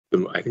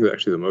I think that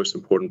actually the most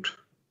important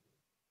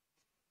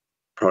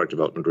product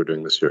development we're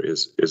doing this year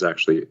is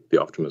actually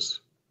the Optimus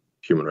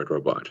humanoid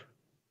robot.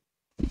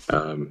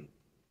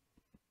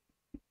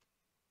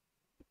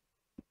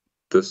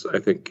 This, I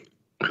think,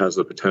 has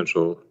the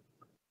potential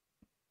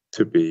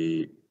to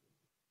be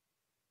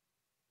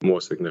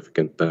more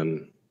significant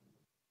than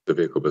the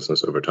vehicle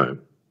business over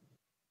time.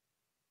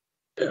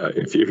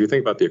 If you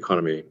think about the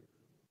economy,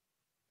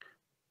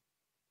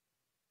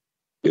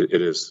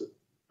 it is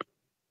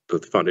the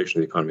foundation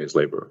of the economy is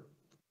labor.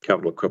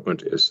 Capital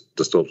equipment is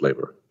distilled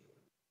labor.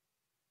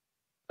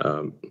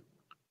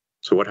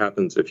 So what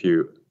happens if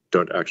you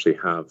don't actually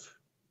have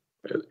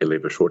a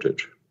labor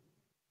shortage?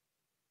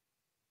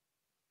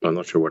 I'm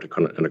not sure what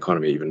an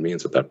economy even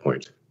means at that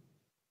point.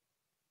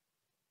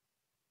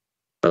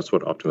 That's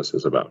what Optimus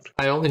is about.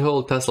 I only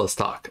hold Tesla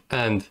stock,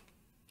 and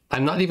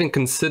I'm not even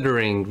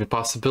considering the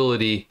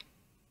possibility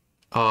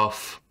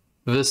of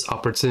this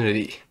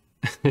opportunity,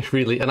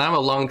 really. And I'm a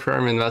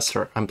long-term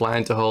investor. I'm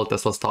planning to hold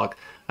Tesla stock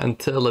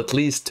until at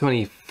least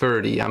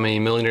 2030. I'm a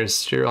millionaire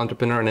serial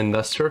entrepreneur and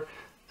investor,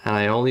 and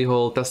I only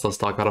hold Tesla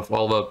stock out of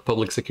all the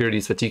public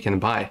securities that you can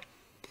buy.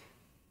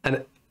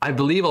 And I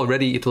believe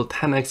already it will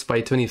 10x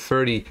by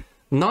 2030,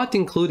 not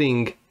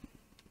including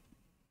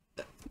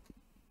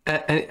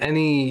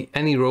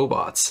any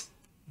robots,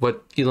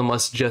 what Elon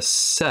Musk just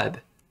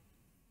said.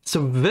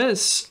 So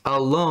this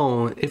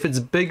alone, if it's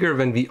bigger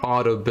than the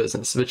auto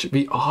business, which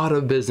the auto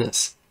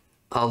business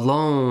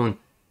alone,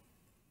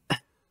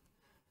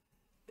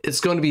 it's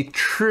going to be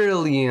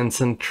trillions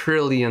and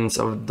trillions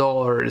of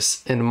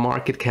dollars in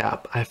market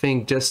cap. I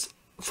think just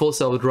full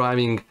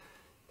self-driving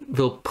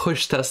will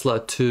push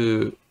Tesla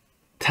to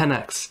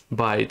 10x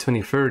by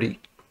 2030,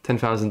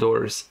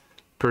 $10,000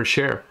 per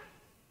share.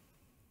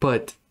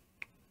 But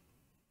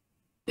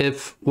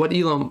if what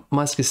Elon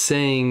Musk is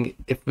saying,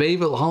 if they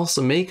will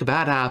also make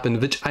that happen,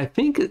 which I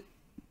think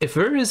if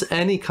there is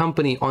any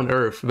company on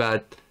earth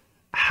that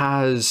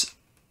has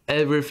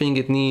everything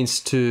it needs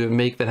to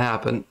make that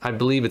happen, I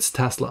believe it's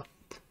Tesla.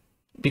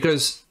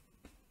 Because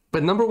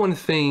the number one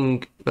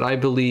thing that I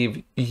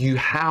believe you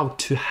have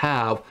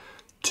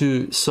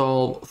to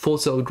solve full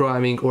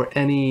self-driving or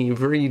any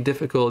very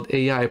difficult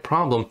AI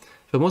problem,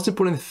 the most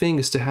important thing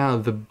is to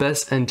have the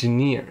best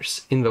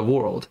engineers in the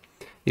world.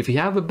 If you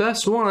have the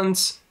best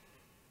ones,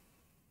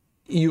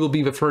 you will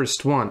be the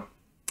first one.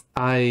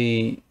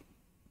 From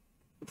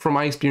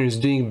my experience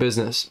doing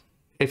business,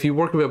 if you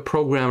work with a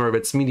programmer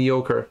that's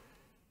mediocre,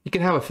 you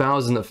can have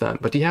 1,000 of them,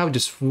 but you have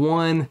just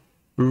one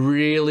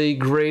really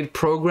great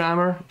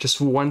programmer,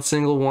 just one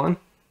single one,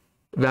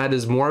 that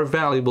is more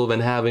valuable than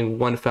having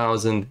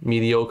 1,000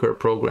 mediocre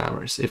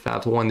programmers, if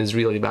that one is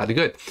really that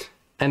good.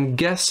 And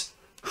guess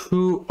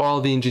who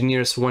all the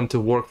engineers want to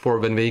work for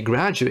when they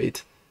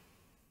graduate?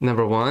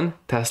 Number one,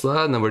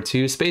 Tesla. Number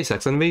two,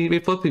 SpaceX. And they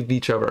flip with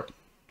each other.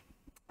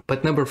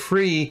 But number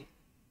three,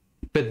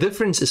 the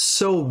difference is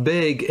so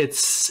big,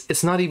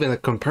 it's not even a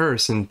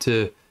comparison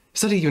to,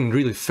 it's not even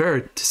really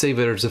fair to say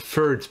that there's a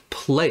third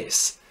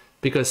place,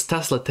 because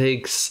Tesla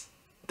and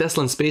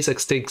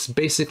SpaceX takes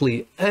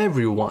basically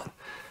everyone.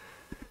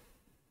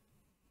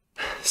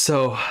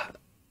 So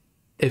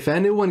if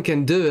anyone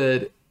can do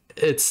it,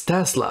 it's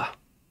Tesla.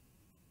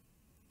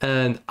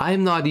 And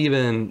I'm not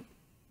even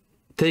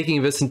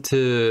taking this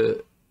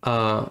into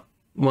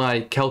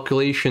my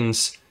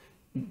calculations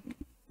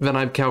when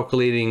I'm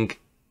calculating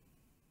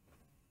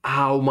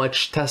how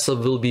much Tesla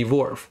will be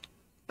worth.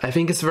 I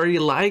think it's very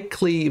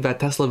likely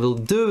that Tesla will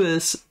do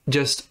this,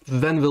 just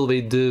when will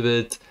they do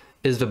it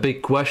is the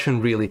big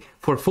question really.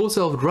 For full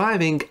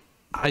self-driving,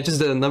 I just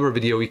did another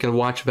video, you can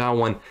watch that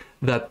one,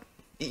 that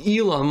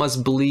Elon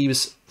Musk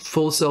believes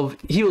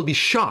he will be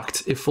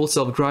shocked if full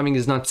self-driving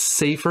is not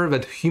safer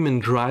than human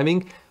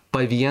driving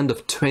by the end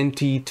of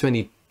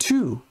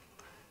 2022.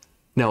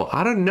 Now,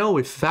 I don't know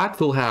if that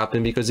will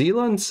happen, because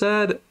Elon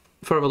said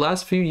for the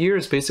last few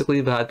years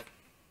basically that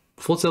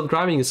full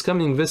self-driving is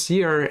coming this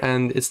year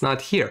and it's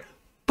not here.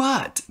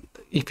 But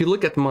if you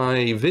look at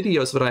my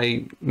videos that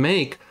I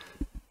make,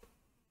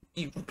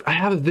 I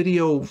have a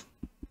video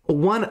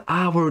 1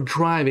 hour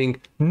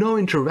driving, no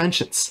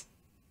interventions.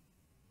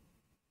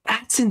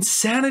 That's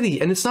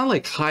insanity. And it's not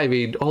like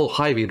all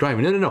highway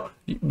driving. No.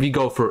 We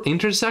go for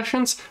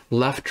intersections,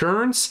 left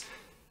turns,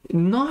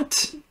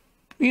 not,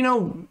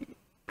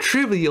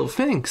 trivial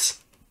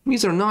things.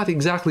 These are not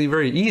exactly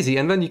very easy.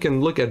 And then you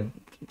can look at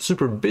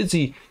super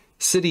busy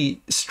city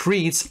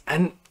streets.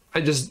 And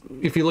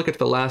if you look at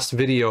the last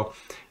video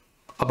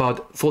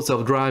about full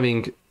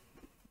self-driving,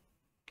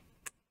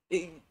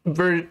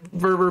 there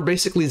were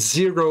basically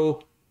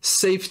zero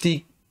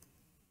safety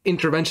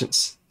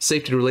interventions,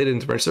 safety-related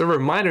interventions. There were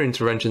minor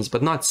interventions,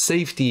 but not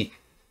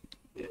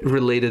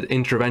safety-related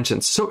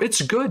interventions. So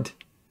it's good.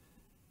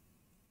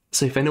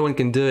 So if anyone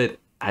can do it,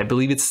 I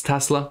believe it's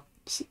Tesla,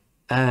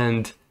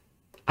 and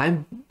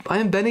I'm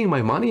betting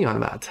my money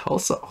on that.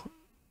 Also,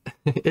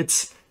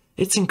 it's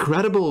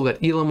incredible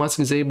that Elon Musk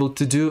is able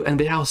to do, and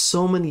they have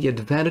so many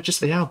advantages.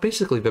 They have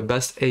basically the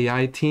best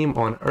AI team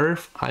on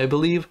Earth, I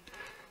believe,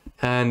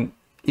 and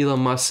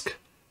Elon Musk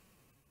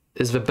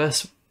is the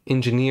best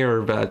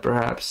engineer that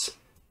perhaps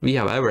we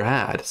have ever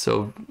had.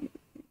 So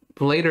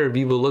later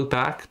we will look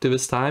back to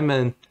this time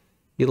and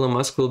Elon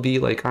Musk will be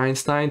like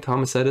Einstein,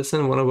 Thomas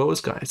Edison, one of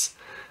those guys.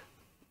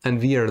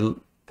 And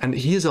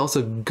he is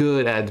also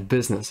good at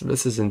business.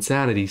 This is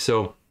insanity.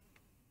 So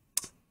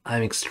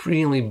I'm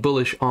extremely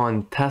bullish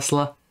on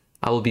Tesla.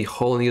 I will be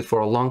holding it for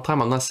a long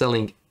time. I'm not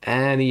selling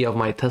any of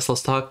my Tesla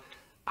stock.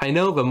 I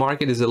know the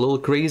market is a little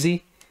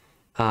crazy.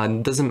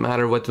 It doesn't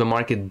matter what the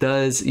market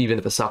does. Even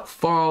if the stock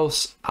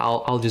falls,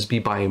 I'll just be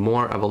buying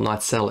more. I will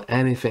not sell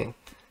anything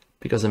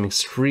because I'm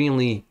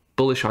extremely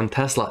bullish on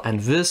Tesla.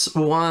 And this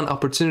one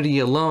opportunity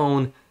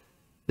alone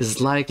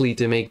is likely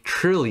to make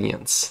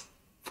trillions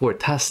for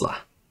Tesla.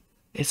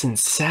 It's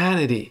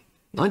insanity.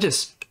 Not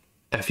just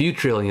a few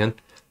trillion,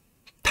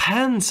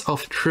 tens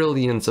of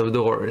trillions of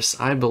dollars,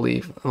 I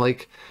believe.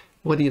 Like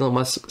what Elon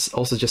Musk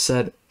also just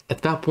said,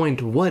 at that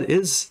point, what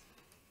is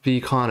the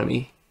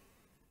economy?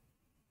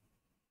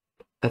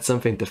 That's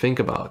something to think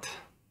about.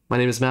 My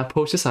name is Matt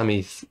Postis. I'm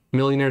a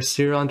millionaire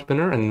serial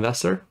entrepreneur and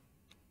investor.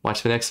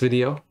 Watch the next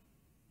video.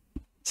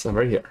 So I'm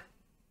right here.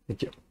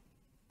 Thank you.